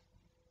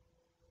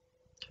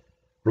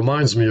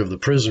 Reminds me of the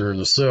prisoner in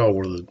the cell,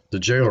 where the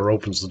jailer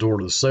opens the door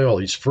to the cell.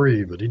 He's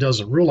free, but he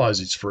doesn't realize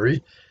he's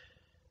free.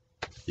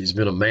 He's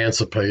been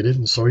emancipated,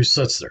 and so he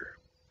sits there.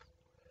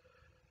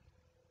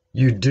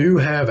 You do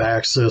have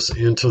access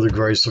into the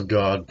grace of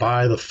God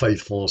by the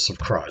faithfulness of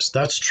Christ.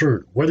 That's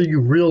true. Whether you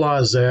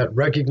realize that,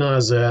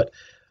 recognize that,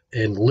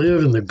 and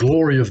live in the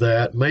glory of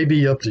that may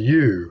be up to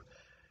you,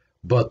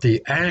 but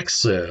the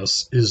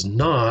access is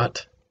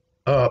not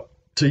up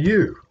to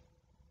you.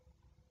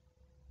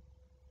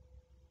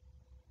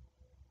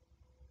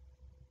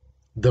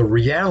 The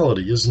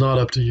reality is not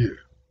up to you.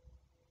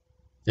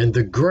 And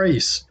the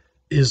grace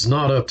is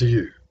not up to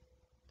you.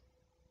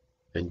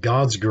 And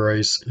God's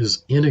grace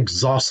is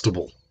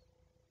inexhaustible.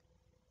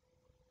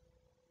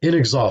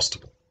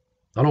 Inexhaustible.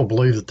 I don't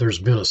believe that there's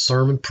been a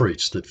sermon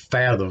preached that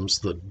fathoms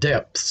the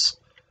depths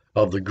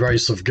of the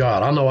grace of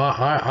God. I know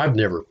I've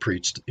never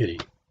preached any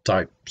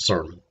type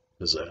sermon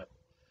as that.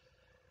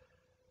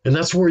 And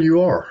that's where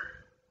you are.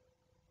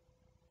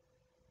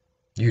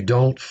 You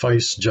don't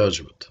face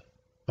judgment.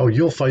 Oh,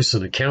 you'll face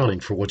an accounting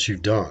for what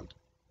you've done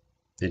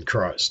in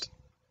Christ,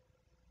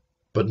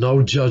 but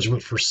no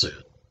judgment for sin.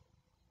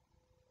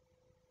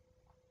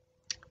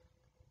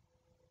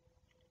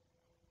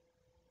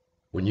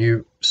 When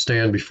you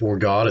stand before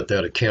God at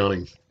that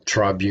accounting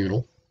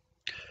tribunal,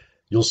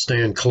 you'll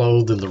stand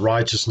clothed in the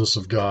righteousness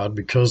of God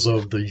because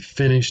of the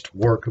finished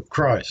work of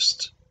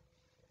Christ.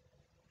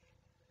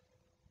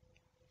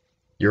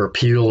 Your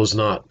appeal is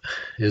not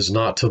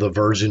to the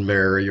Virgin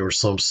Mary or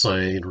some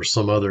saint or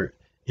some other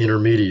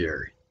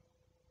intermediary.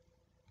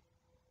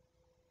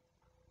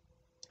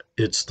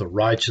 It's the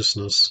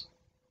righteousness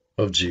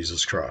of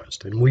Jesus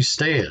Christ. And we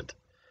stand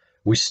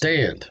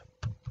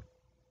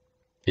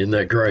in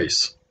that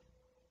grace.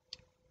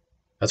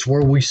 That's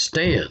where we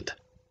stand.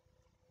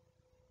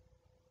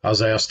 I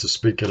was asked to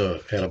speak at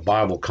a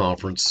Bible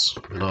conference,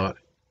 and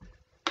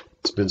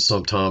it's been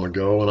some time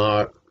ago, and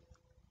I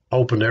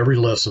opened every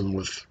lesson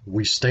with,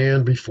 we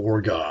stand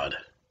before God.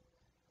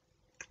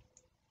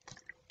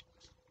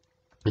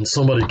 And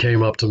somebody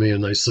came up to me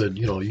and they said,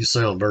 you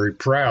sound very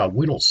proud.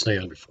 We don't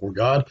stand before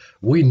God.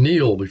 We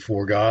kneel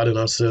before God. And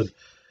I said,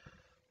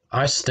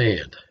 I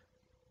stand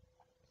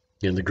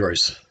in the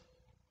grace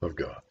of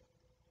God.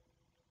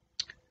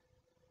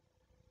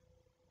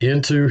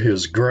 Into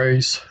his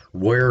grace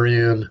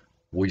wherein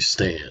we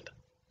stand,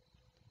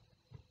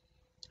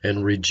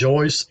 and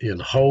rejoice in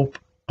hope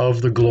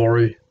of the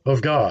glory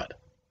of God.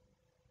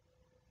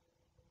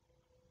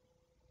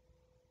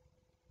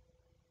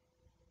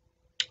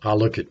 I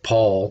look at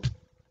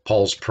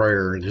Paul's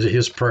prayer, and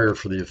his prayer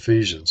for the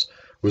Ephesians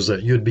was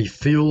that you'd be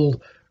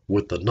filled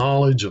with the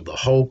knowledge of the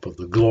hope of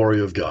the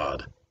glory of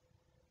God.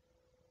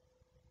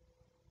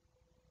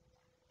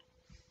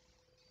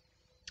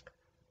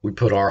 We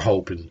put our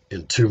hope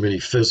in too many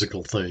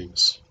physical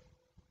things.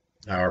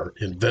 Our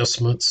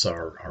investments,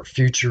 our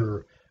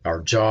future,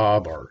 our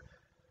job,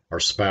 our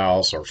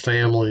spouse, our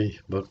family,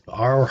 but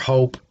our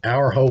hope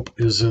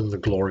is in the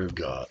glory of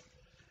God.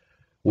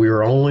 We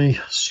are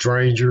only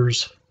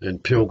strangers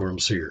and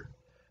pilgrims here.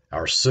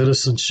 Our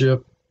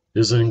citizenship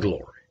is in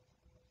glory.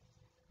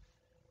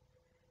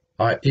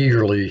 I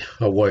eagerly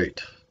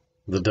await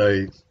the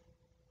day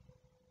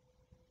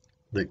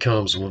that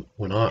comes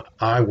when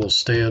I will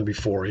stand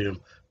before him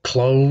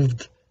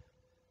clothed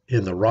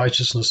in the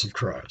righteousness of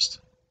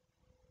Christ.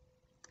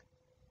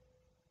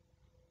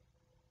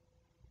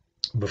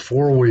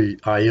 Before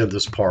I end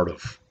this part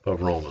of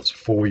Romans,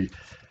 before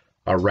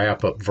I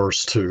wrap up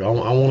verse 2, I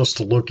want us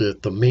to look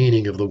at the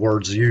meaning of the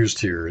words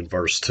used here in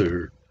verse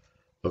 2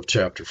 of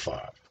chapter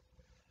 5.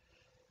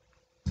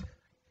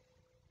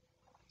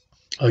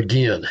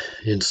 Again,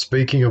 in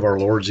speaking of our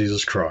Lord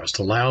Jesus Christ,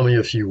 allow me,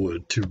 if you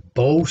would, to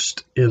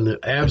boast in the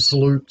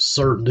absolute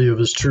certainty of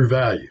his true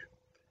value.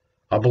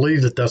 I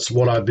believe that that's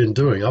what I've been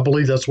doing. I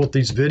believe that's what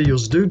these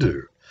videos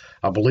do.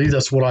 I believe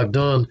that's what I've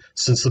done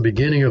since the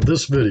beginning of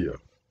this video.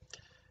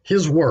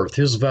 His worth,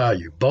 his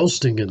value,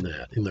 boasting in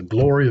that, in the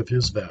glory of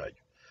his value.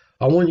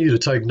 I want you to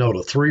take note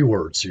of three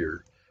words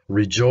here: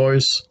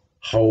 rejoice,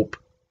 hope,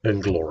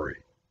 and glory.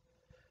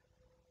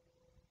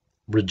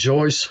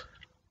 Rejoice,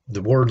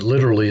 the word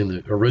literally in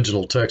the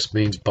original text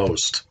means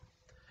boast.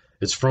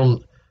 It's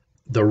from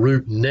the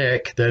root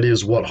neck, that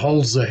is what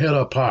holds the head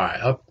up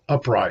high,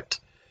 upright.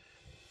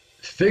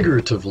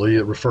 Figuratively,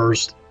 it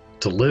refers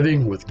to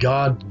living with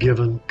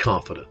God-given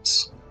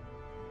confidence.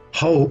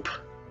 Hope,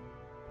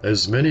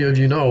 as many of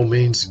you know,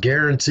 means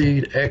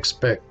guaranteed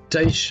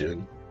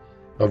expectation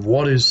of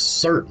what is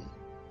certain,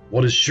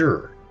 what is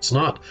sure. It's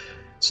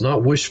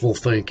not wishful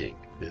thinking.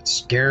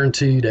 It's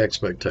guaranteed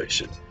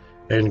expectation.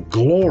 And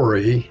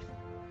glory,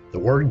 the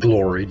word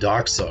glory,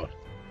 doxa,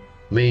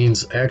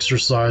 means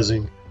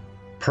exercising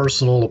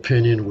personal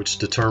opinion which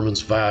determines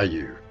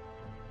value.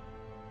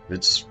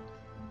 It's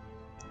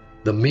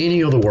the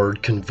meaning of the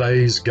word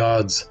conveys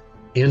God's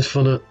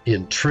infinite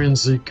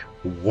intrinsic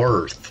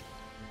worth.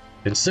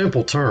 In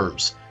simple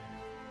terms,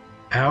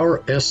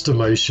 our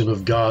estimation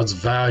of God's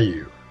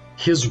value,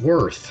 his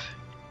worth.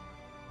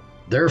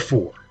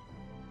 Therefore,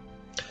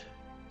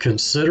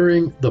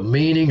 considering the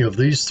meaning of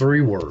these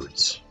three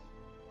words,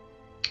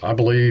 I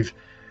believe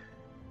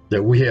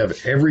that we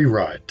have every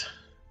right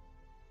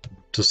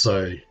to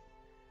say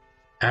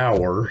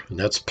our, and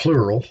that's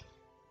plural,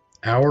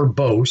 our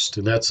boast,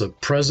 and that's a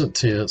present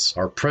tense,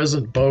 our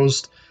present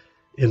boast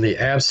in the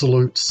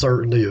absolute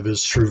certainty of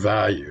his true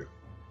value,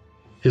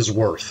 his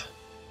worth.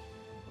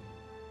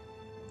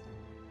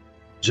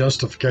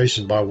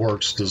 Justification by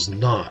works does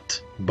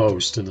not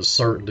boast in the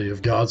certainty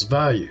of God's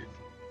value,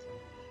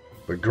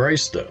 but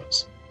grace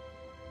does.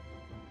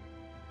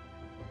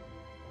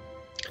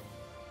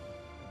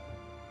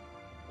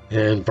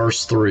 And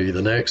verse 3,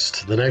 the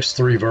next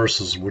three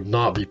verses would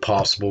not be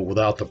possible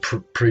without the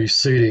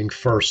preceding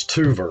first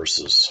two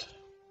verses.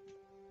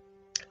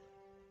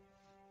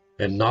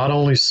 And not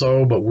only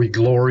so, but we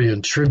glory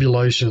in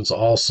tribulations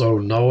also,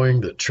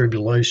 knowing that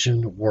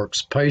tribulation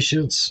works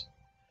patience,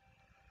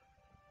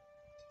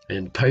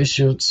 and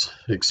patience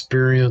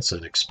experience,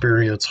 and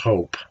experience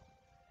hope.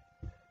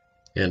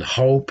 And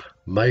hope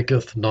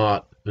maketh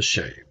not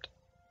ashamed.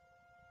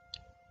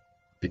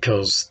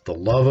 Because the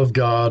love of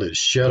God is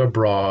shed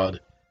abroad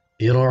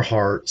in our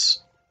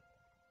hearts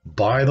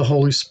by the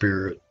Holy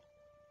Spirit,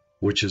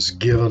 which is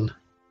given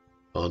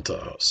unto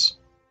us.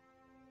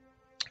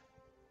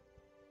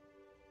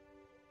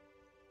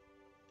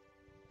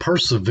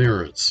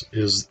 Perseverance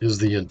is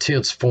the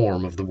intense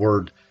form of the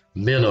word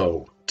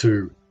meno,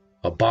 to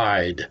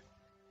abide.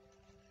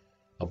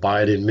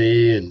 Abide in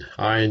me and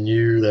I in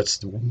you. That's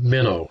the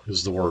meno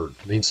is the word.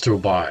 It means to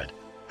abide.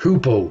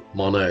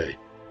 Hupomone.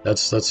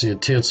 That's the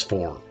intense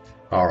form.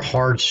 Our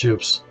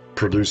hardships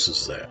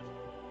produces that,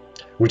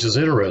 which is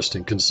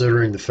interesting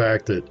considering the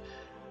fact that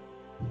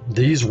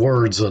these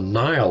words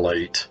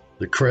annihilate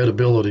the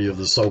credibility of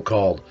the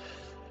so-called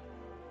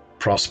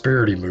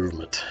prosperity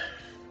movement,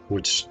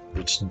 which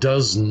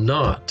does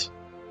not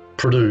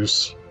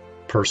produce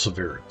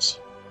perseverance.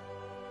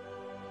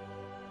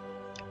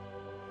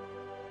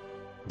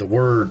 The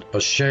word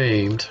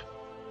ashamed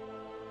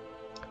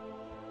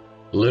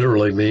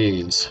literally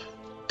means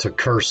to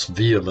curse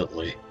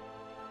vehemently.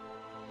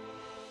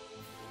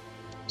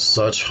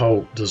 Such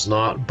hope does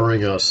not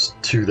bring us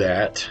to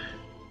that.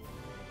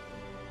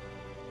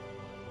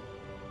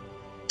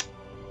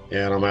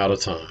 And I'm out of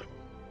time.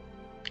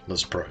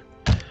 Let's pray.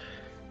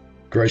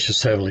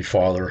 Gracious Heavenly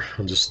Father,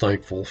 I'm just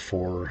thankful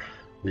for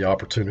the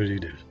opportunity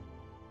to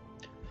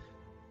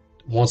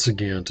once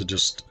again to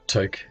just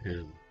take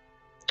and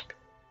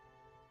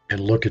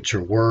look at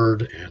your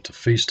word and to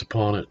feast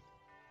upon it.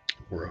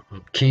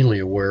 I'm keenly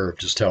aware of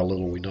just how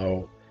little we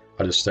know.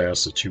 I just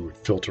ask that you would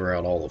filter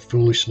out all the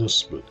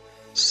foolishness, but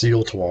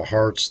seal to our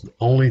hearts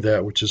only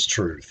that which is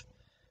truth.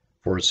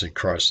 For it's in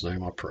Christ's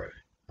name I pray.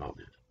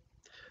 Amen.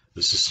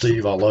 This is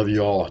Steve. I love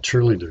you all. I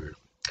truly do.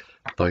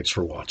 Thanks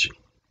for watching.